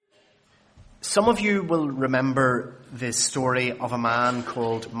Some of you will remember the story of a man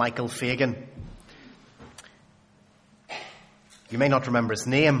called Michael Fagan. You may not remember his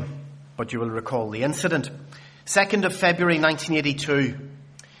name, but you will recall the incident. 2nd of February 1982,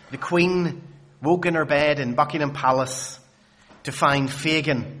 the Queen woke in her bed in Buckingham Palace to find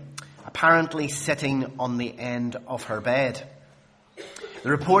Fagan apparently sitting on the end of her bed. The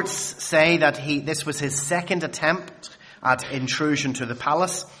reports say that this was his second attempt at intrusion to the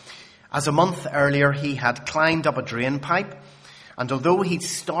palace. As a month earlier, he had climbed up a drain pipe, and although he'd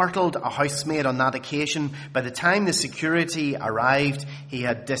startled a housemaid on that occasion, by the time the security arrived, he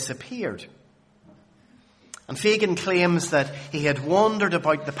had disappeared. And Fagan claims that he had wandered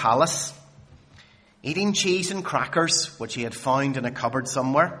about the palace, eating cheese and crackers, which he had found in a cupboard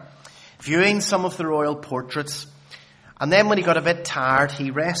somewhere, viewing some of the royal portraits, and then when he got a bit tired, he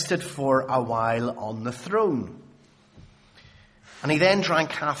rested for a while on the throne. And he then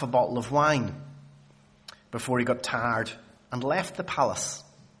drank half a bottle of wine before he got tired and left the palace.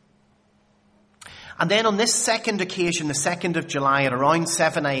 And then on this second occasion, the 2nd of July, at around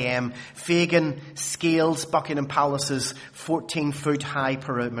 7 a.m., Fagan scales Buckingham Palace's 14-foot high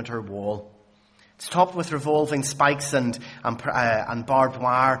perimeter wall. It's topped with revolving spikes and barbed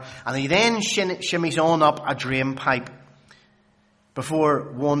wire. And he then shimmies on up a drain pipe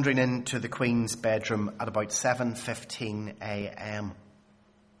before wandering into the Queen's bedroom at about 7:15 a.m.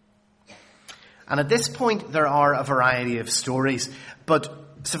 And at this point, there are a variety of stories. But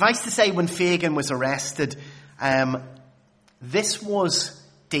suffice to say, when Fagan was arrested, this was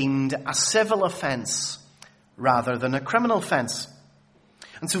deemed a civil offence rather than a criminal offence.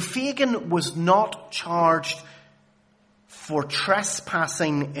 And so Fagan was not charged for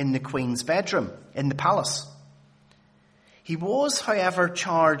trespassing in the Queen's bedroom, in the palace. He was, however,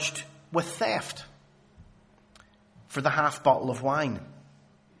 charged with theft for the half bottle of wine.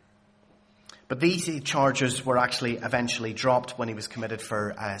 But these charges were actually eventually dropped when he was committed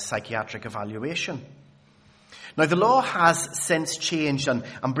for a psychiatric evaluation. Now, the law has since changed, and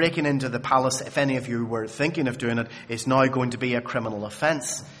breaking into the palace, if any of you were thinking of doing it, is now going to be a criminal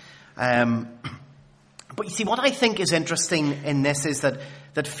offence. But you see, what I think is interesting in this is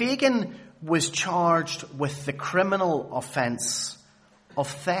that Fagan was charged with the criminal offence of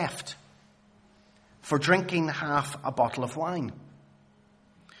theft for drinking half a bottle of wine.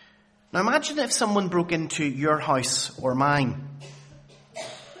 Now imagine if someone broke into your house or mine.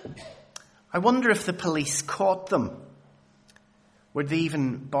 I wonder if the police caught them. Would they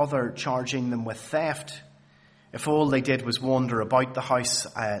even bother charging them with theft if all they did was wander about the house?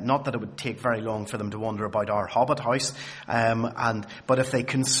 Not that it would take very long for them to wander about our Hobbit house, but if they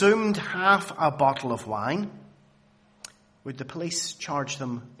consumed half a bottle of wine, would the police charge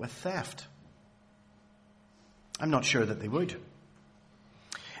them with theft? I'm not sure that they would.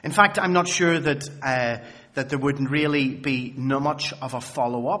 In fact, I'm not sure that there wouldn't really be much of a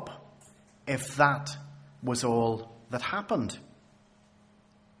follow-up if that was all that happened.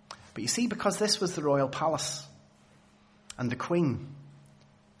 But you see, because this was the royal palace and the Queen,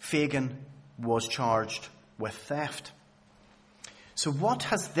 Fagan was charged with theft. So what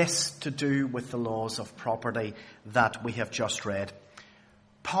has this to do with the laws of property that we have just read?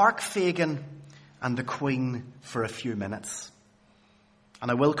 Park Fagan and the Queen for a few minutes,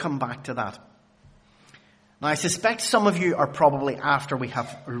 and I will come back to that. Now, I suspect some of you are probably, after we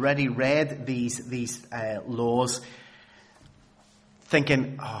have already read these laws,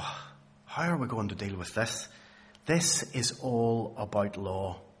 thinking, how are we going to deal with this? This is all about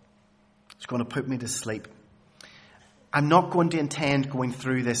law. It's going to put me to sleep. I'm not going to intend going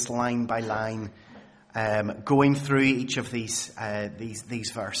through this line by line, going through each of these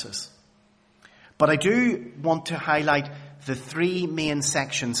verses. But I do want to highlight the three main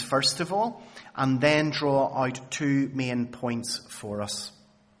sections first of all, and then draw out two main points for us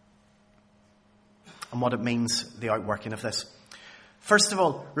and what it means, the outworking of this. First of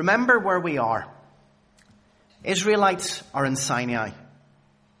all, remember where we are. Israelites are in Sinai.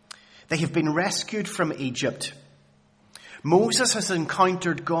 They have been rescued from Egypt. Moses has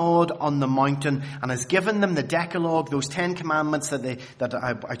encountered God on the mountain and has given them the Decalogue, those 10 commandments that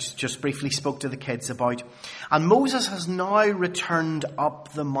I just briefly spoke to the kids about. And Moses has now returned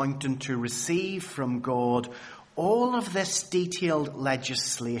up the mountain to receive from God all of this detailed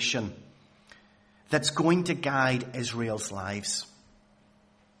legislation that's going to guide Israel's lives.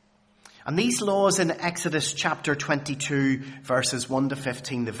 And these laws in Exodus chapter 22, verses 1 to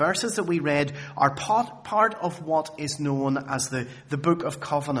 15, the verses that we read, are part of what is known as the Book of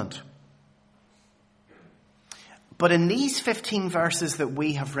Covenant. But in these 15 verses that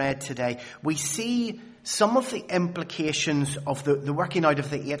we have read today, we see some of the implications of the working out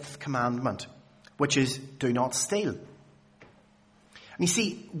of the 8th commandment. which is do not steal. And you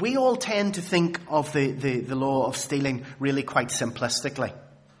see, we all tend to think of the law of stealing really quite simplistically.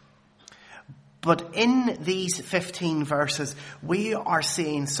 But in these 15 verses, we are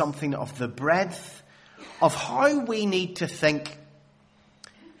seeing something of the breadth of how we need to think,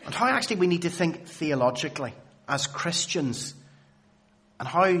 and how actually we need to think theologically as Christians, and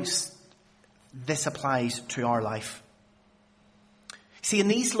how this applies to our life. See, in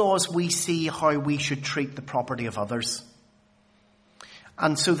these laws, we see how we should treat the property of others.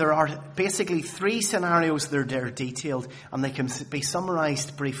 And so there are basically 3 scenarios that are detailed, and they can be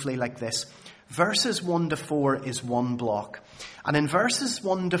summarized briefly like this. Verses 1 to 4 is one block. And in verses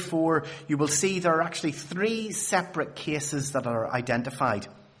 1 to 4, you will see there are actually 3 separate cases that are identified.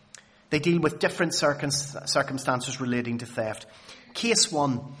 They deal with different circumstances relating to theft. Case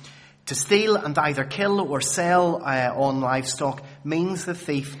 1, to steal and either kill or sell on livestock means the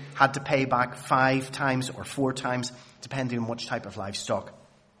thief had to pay back 5 times or 4 times, depending on which type of livestock.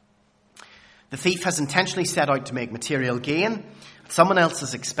 The thief has intentionally set out to make material gain at someone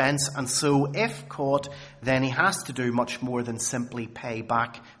else's expense, and so if caught, then he has to do much more than simply pay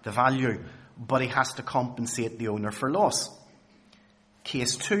back the value, but he has to compensate the owner for loss.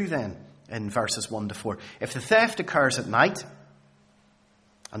 Case 2 then, in verses 1 to 4. If the theft occurs at night,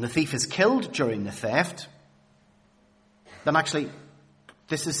 and the thief is killed during the theft, then actually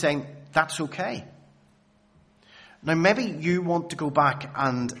this is saying that's okay. Now maybe you want to go back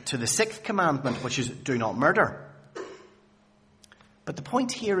and to the 6th commandment, which is do not murder. But the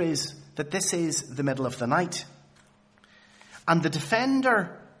point here is that this is the middle of the night. And the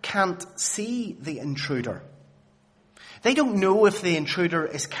defender can't see the intruder. They don't know if the intruder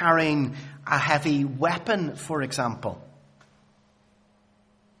is carrying a heavy weapon, for example.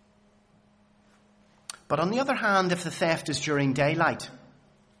 But on the other hand, if the theft is during daylight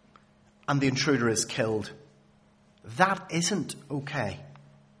and the intruder is killed, that isn't okay.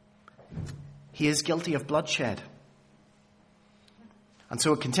 He is guilty of bloodshed. And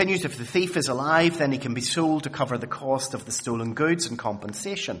so it continues, if the thief is alive, then he can be sold to cover the cost of the stolen goods and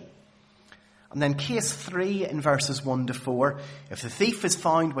compensation. And then case 3 in verses 1 to 4, if the thief is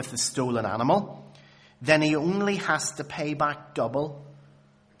found with the stolen animal, then he only has to pay back double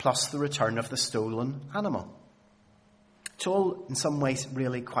plus the return of the stolen animal. It's all in some ways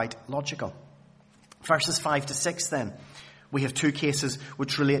really quite logical. Verses 5 to 6 then, we have 2 cases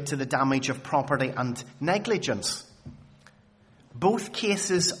which relate to the damage of property and negligence. Both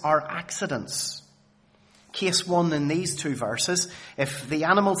cases are accidents. Case 1 in these 2 verses, if the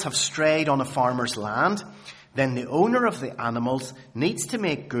animals have strayed on a farmer's land, then the owner of the animals needs to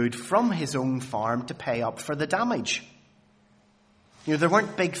make good from his own farm to pay up for the damage. You know, there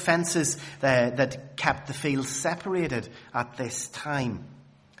weren't big fences that kept the fields separated at this time.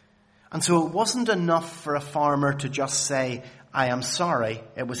 And so it wasn't enough for a farmer to just say, I am sorry,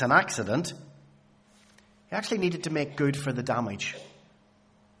 it was an accident. He actually needed to make good for the damage.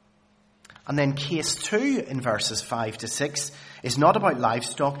 And then case 2 in verses 5 to 6 is not about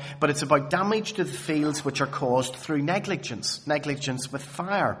livestock, but it's about damage to the fields which are caused through negligence with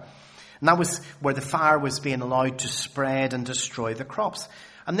fire. And that was where the fire was being allowed to spread and destroy the crops.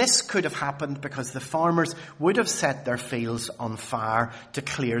 And this could have happened because the farmers would have set their fields on fire to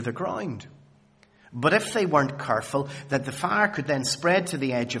clear the ground. But if they weren't careful, that the fire could then spread to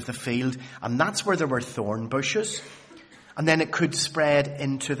the edge of the field, and that's where there were thorn bushes, and then it could spread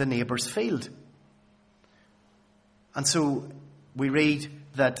into the neighbour's field. And so we read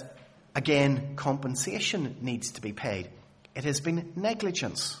that, again, compensation needs to be paid. It has been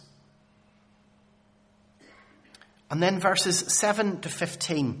negligence. And then verses 7 to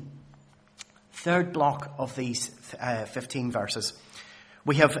 15, third block of these 15 verses.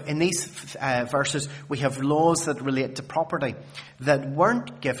 We have, in these verses, we have laws that relate to property that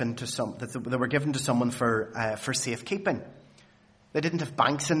weren't given to that were given to someone for safekeeping. They didn't have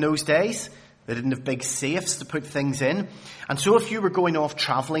banks in those days. They didn't have big safes to put things in. And so if you were going off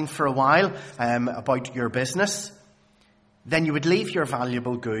travelling for a while about your business, then you would leave your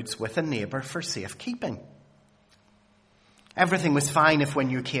valuable goods with a neighbour for safekeeping. Everything was fine if when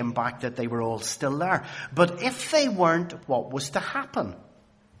you came back that they were all still there. But if they weren't, what was to happen?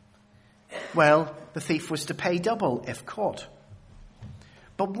 Well, the thief was to pay double if caught.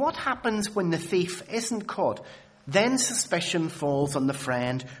 But what happens when the thief isn't caught? Then suspicion falls on the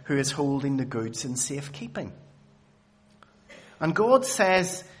friend who is holding the goods in safekeeping. And God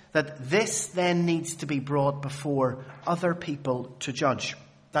says that this then needs to be brought before other people to judge.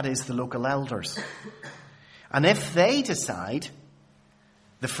 That is, the local elders. And if they decide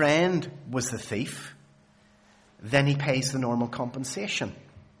the friend was the thief, then he pays the normal compensation.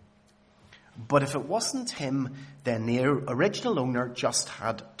 But if it wasn't him, then the original owner just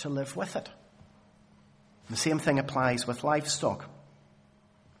had to live with it. The same thing applies with livestock.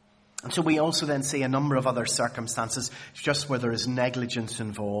 And so we also then see a number of other circumstances just where there is negligence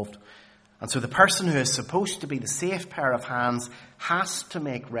involved. And so the person who is supposed to be the safe pair of hands has to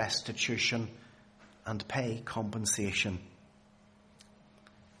make restitution and pay compensation.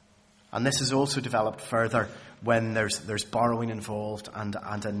 And this is also developed further when there's borrowing involved and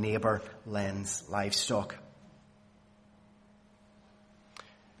a neighbour lends livestock.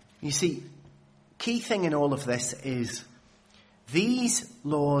 You see, key thing in all of this is these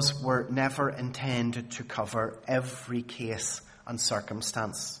laws were never intended to cover every case and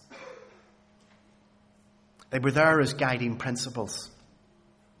circumstance. They were there as guiding principles.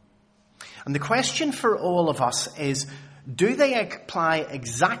 And the question for all of us is, do they apply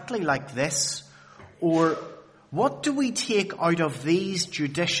exactly like this? Or what do we take out of these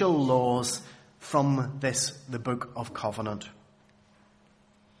judicial laws from the Book of Covenant?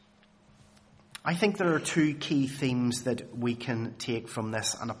 I think there are two key themes that we can take from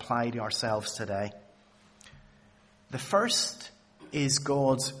this and apply to ourselves today. The first is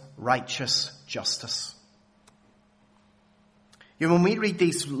God's righteous justice. You know, when we read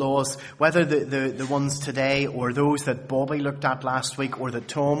these laws, whether the ones today or those that Bobby looked at last week or that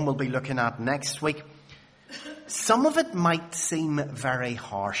Tom will be looking at next week, some of it might seem very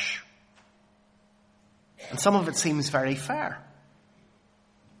harsh. And some of it seems very fair.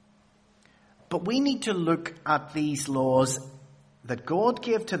 But we need to look at these laws that God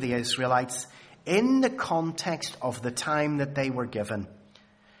gave to the Israelites in the context of the time that they were given.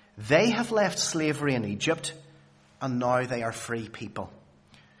 They have left slavery in Egypt, and now they are free people.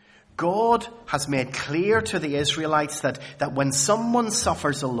 God has made clear to the Israelites that when someone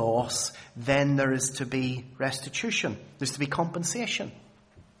suffers a loss, then there is to be restitution. There's to be compensation.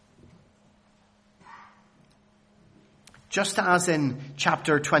 Just as in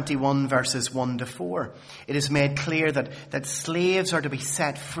chapter 21, verses 1 to 4, it is made clear that slaves are to be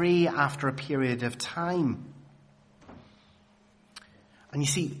set free after a period of time. And you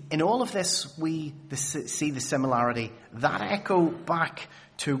see, in all of this, we see the similarity that echo back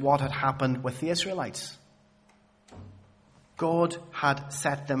to what had happened with the Israelites. God had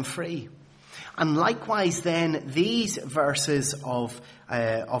set them free. And likewise then, these verses of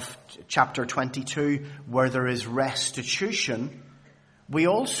chapter 22, where there is restitution, we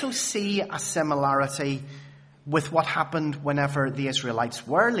also see a similarity with what happened whenever the Israelites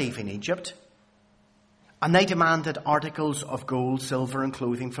were leaving Egypt. And they demanded articles of gold, silver, and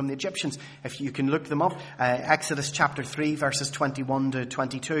clothing from the Egyptians. If you can look them up, Exodus chapter 3, verses 21 to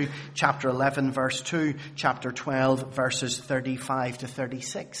 22, chapter 11, verse 2, chapter 12, verses 35 to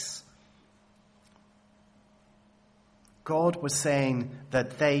 36. God was saying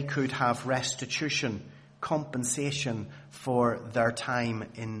that they could have restitution, compensation for their time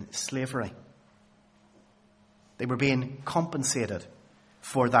in slavery. They were being compensated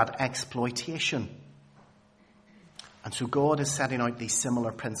for that exploitation. And so God is setting out these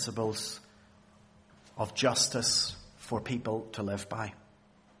similar principles of justice for people to live by.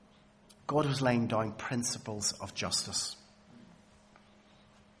 God was laying down principles of justice.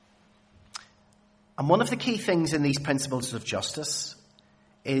 And one of the key things in these principles of justice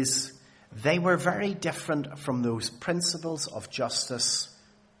is they were very different from those principles of justice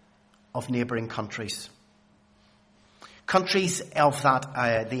of neighbouring countries. Countries of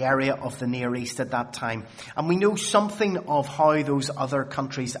the area of the Near East at that time. And we know something of how those other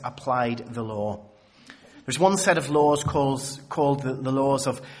countries applied the law. There's one set of laws called the laws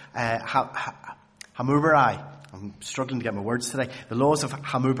of Hammurabi. I'm struggling to get my words today. The laws of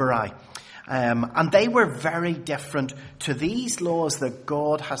Hammurabi. And they were very different to these laws that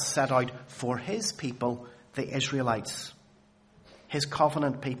God has set out for his people, the Israelites. His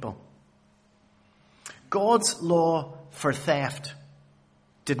covenant people. God's law for theft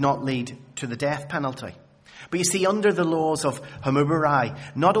did not lead to the death penalty. But you see, under the laws of Hammurabi,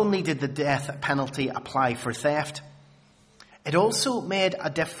 not only did the death penalty apply for theft, it also made a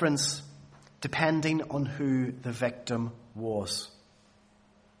difference depending on who the victim was.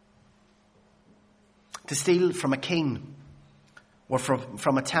 To steal from a king or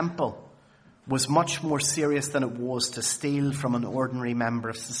from a temple was much more serious than it was to steal from an ordinary member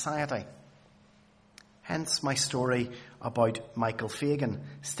of society. Hence my story about Michael Fagan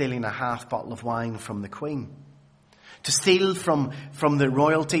stealing a half bottle of wine from the Queen. To steal from the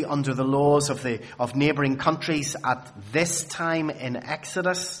royalty under the laws of neighbouring countries at this time in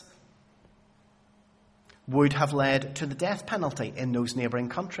Exodus would have led to the death penalty in those neighbouring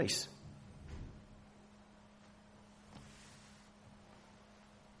countries.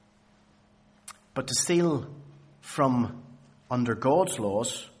 But to steal from under God's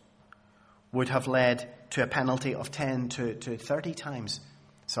laws would have led to a penalty of 10 to 30 times.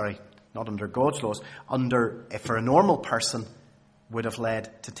 Sorry, not under God's laws. For a normal person, would have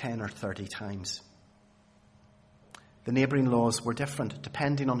led to 10 or 30 times. The neighbouring laws were different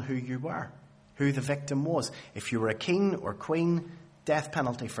depending on who you were, who the victim was. If you were a king or queen, death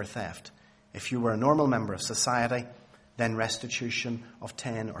penalty for theft. If you were a normal member of society, then restitution of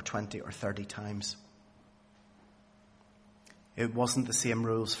 10 or 20 or 30 times. It wasn't the same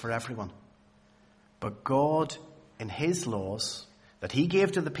rules for everyone. But God, in his laws that he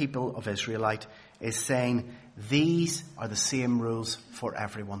gave to the people of Israelite, is saying these are the same rules for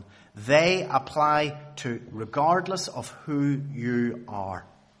everyone. They apply to regardless of who you are.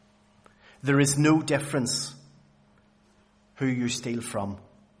 There is no difference who you steal from.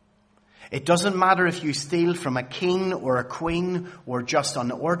 It doesn't matter if you steal from a king or a queen or just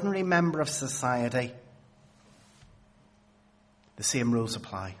an ordinary member of society. The same rules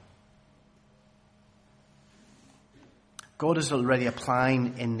apply. God is already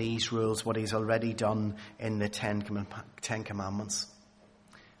applying in these rules what he's already done in the Ten Commandments.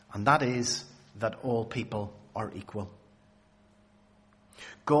 And that is that all people are equal.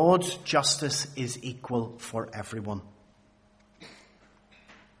 God's justice is equal for everyone.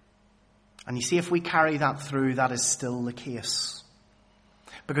 And you see, if we carry that through, that is still the case.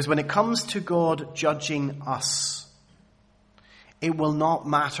 Because when it comes to God judging us, it will not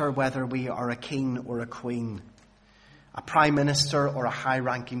matter whether we are a king or a queen, a prime minister or a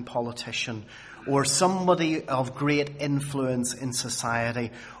high-ranking politician, or somebody of great influence in society,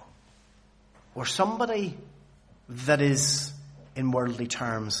 or somebody that is, in worldly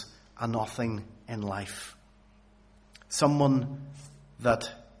terms, a nothing in life. Someone that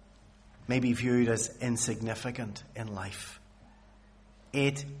may be viewed as insignificant in life.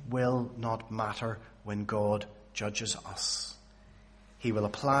 It will not matter when God judges us. He will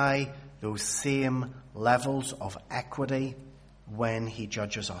apply those same levels of equity when he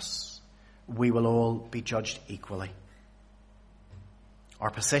judges us. We will all be judged equally.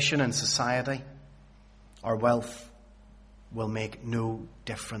 Our position in society, our wealth, will make no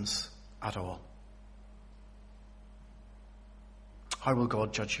difference at all. How will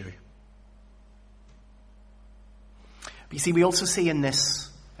God judge you? But you see, we also see in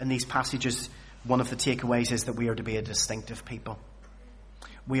these passages, one of the takeaways is that we are to be a distinctive people.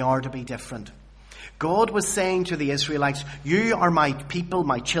 We are to be different. God was saying to the Israelites, you are my people,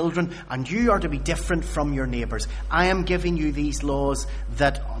 my children, and you are to be different from your neighbours. I am giving you these laws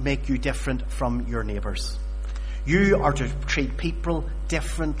that make you different from your neighbours. You are to treat people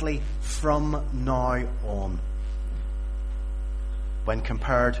differently from now on when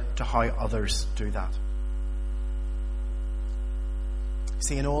compared to how others do that.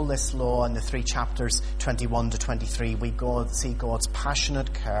 See, in all this law, in the 3 chapters, 21 to 23, we see God's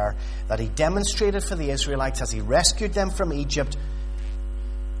passionate care that he demonstrated for the Israelites as he rescued them from Egypt.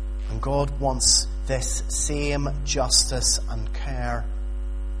 And God wants this same justice and care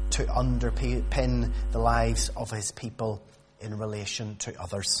to underpin the lives of his people in relation to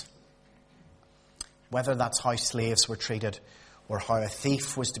others. Whether that's how slaves were treated, or how a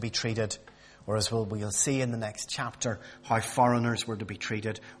thief was to be treated, or as we'll see in the next chapter, how foreigners were to be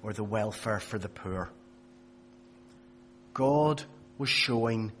treated, or the welfare for the poor. God was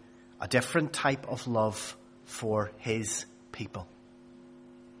showing a different type of love for his people.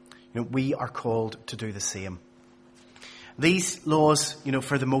 We are called to do the same. These laws,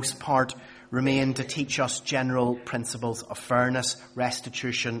 for the most part, remain to teach us general principles of fairness,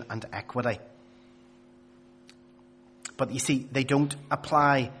 restitution, and equity. But you see, they don't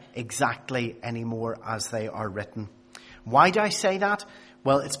apply exactly anymore as they are written. Why do I say that?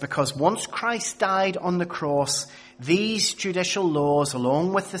 Well, it's because once Christ died on the cross, these judicial laws,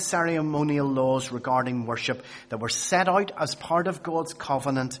 along with the ceremonial laws regarding worship that were set out as part of God's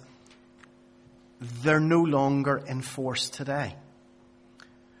covenant, they're no longer in force today.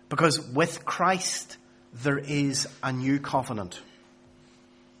 Because with Christ, there is a new covenant.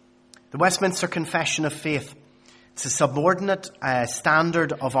 The Westminster Confession of Faith, it's a subordinate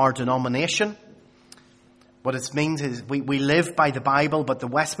standard of our denomination. What it means is we live by the Bible, but the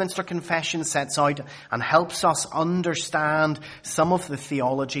Westminster Confession sets out and helps us understand some of the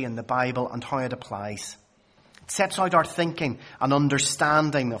theology in the Bible and how it applies. It sets out our thinking and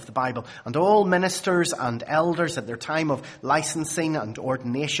understanding of the Bible. And all ministers and elders at their time of licensing and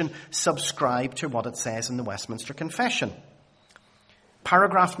ordination subscribe to what it says in the Westminster Confession.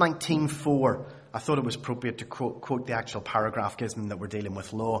 Paragraph 19.4. I thought it was appropriate to quote the actual paragraph, given that we're dealing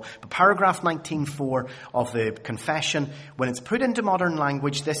with law. But paragraph 19.4 of the confession, when it's put into modern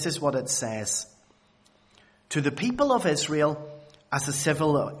language, this is what it says. To the people of Israel as a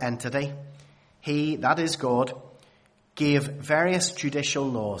civil entity, he, that is God, gave various judicial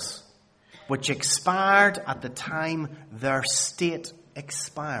laws which expired at the time their state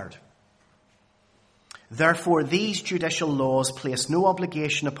expired. Therefore, these judicial laws place no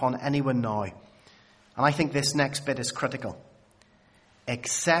obligation upon anyone now. And I think this next bit is critical.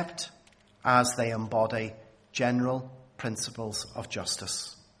 Except as they embody general principles of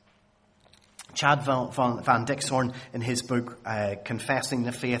justice. Chad Van Dixhoorn, in his book, Confessing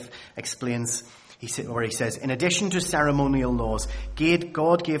the Faith, explains, he says, in addition to ceremonial laws,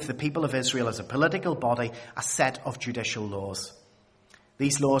 God gave the people of Israel as a political body a set of judicial laws.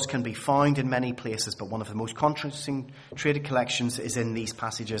 These laws can be found in many places, but one of the most concentrated collections is in these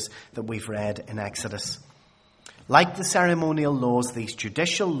passages that we've read in Exodus. Like the ceremonial laws, these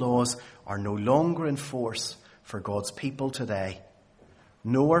judicial laws are no longer in force for God's people today,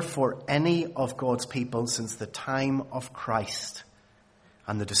 nor for any of God's people since the time of Christ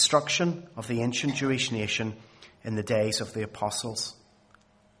and the destruction of the ancient Jewish nation in the days of the apostles.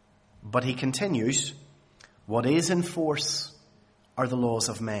 But he continues, what is in force are the laws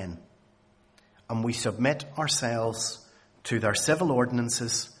of men, and we submit ourselves to their civil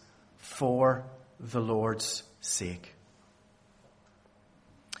ordinances for the Lord's sake.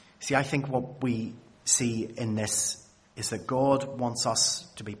 See, I think what we see in this is that God wants us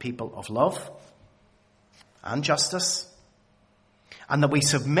to be people of love and justice, and that we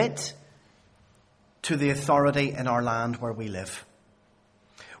submit to the authority in our land where we live.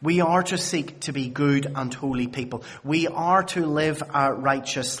 We are to seek to be good and holy people. We are to live a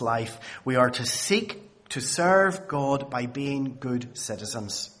righteous life. We are to seek to serve God by being good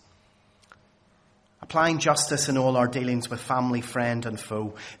citizens. Applying justice in all our dealings with family, friend and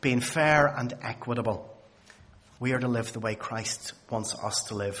foe. Being fair and equitable. We are to live the way Christ wants us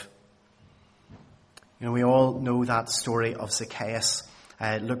to live. You know, we all know that story of Zacchaeus.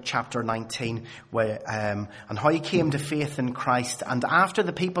 Luke chapter 19, and how he came to faith in Christ. And after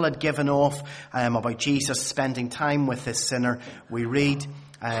the people had given off about Jesus spending time with this sinner, we read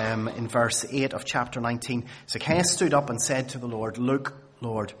in verse 8 of chapter 19, Zacchaeus stood up and said to the Lord, look,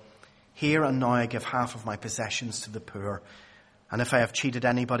 Lord, here and now I give half of my possessions to the poor. And if I have cheated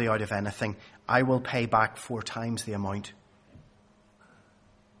anybody out of anything, I will pay back 4 times the amount.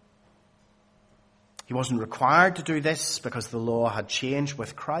 He wasn't required to do this because the law had changed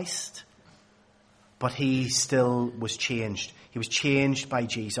with Christ, but he still was changed. He was changed by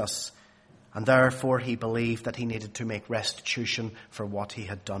Jesus, and therefore he believed that he needed to make restitution for what he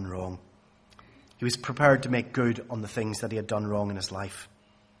had done wrong. He was prepared to make good on the things that he had done wrong in his life.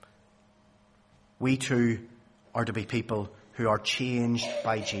 We too are to be people who are changed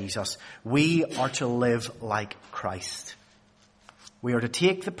by Jesus. We are to live like Christ. We are to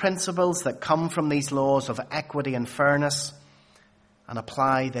take the principles that come from these laws of equity and fairness and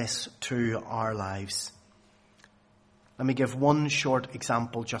apply this to our lives. Let me give one short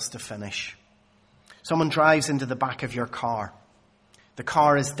example just to finish. Someone drives into the back of your car. The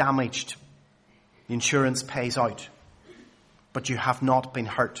car is damaged. The insurance pays out, but you have not been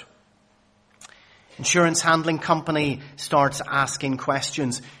hurt. Insurance handling company starts asking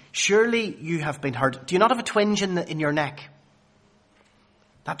questions. Surely you have been hurt. Do you not have a twinge in your neck?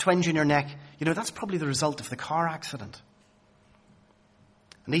 That twinge in your neck, you know, that's probably the result of the car accident.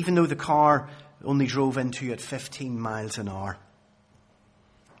 And even though the car only drove into you at 15 miles an hour,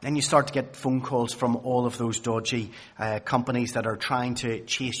 then you start to get phone calls from all of those dodgy companies that are trying to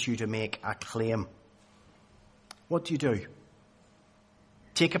chase you to make a claim. What do?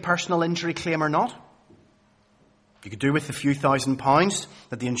 Take a personal injury claim or not? You could do with the few £1,000s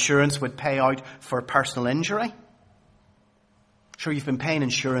that the insurance would pay out for personal injury. Sure, you've been paying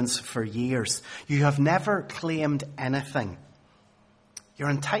insurance for years. You have never claimed anything. You're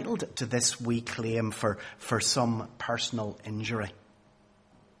entitled to this wee claim for some personal injury.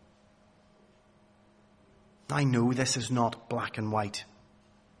 I know this is not black and white.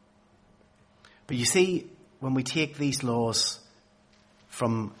 But you see, when we take these laws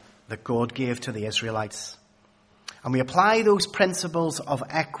that God gave to the Israelites, and we apply those principles of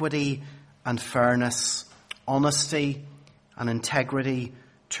equity and fairness, honesty and integrity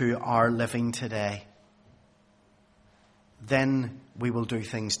to our living today, then we will do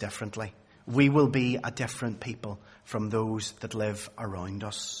things differently. We will be a different people from those that live around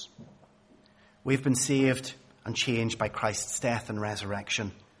us. We've been saved and changed by Christ's death and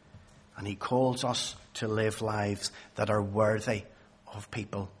resurrection, and he calls us to live lives that are worthy of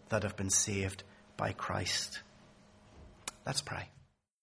people that have been saved by Christ. Let's pray.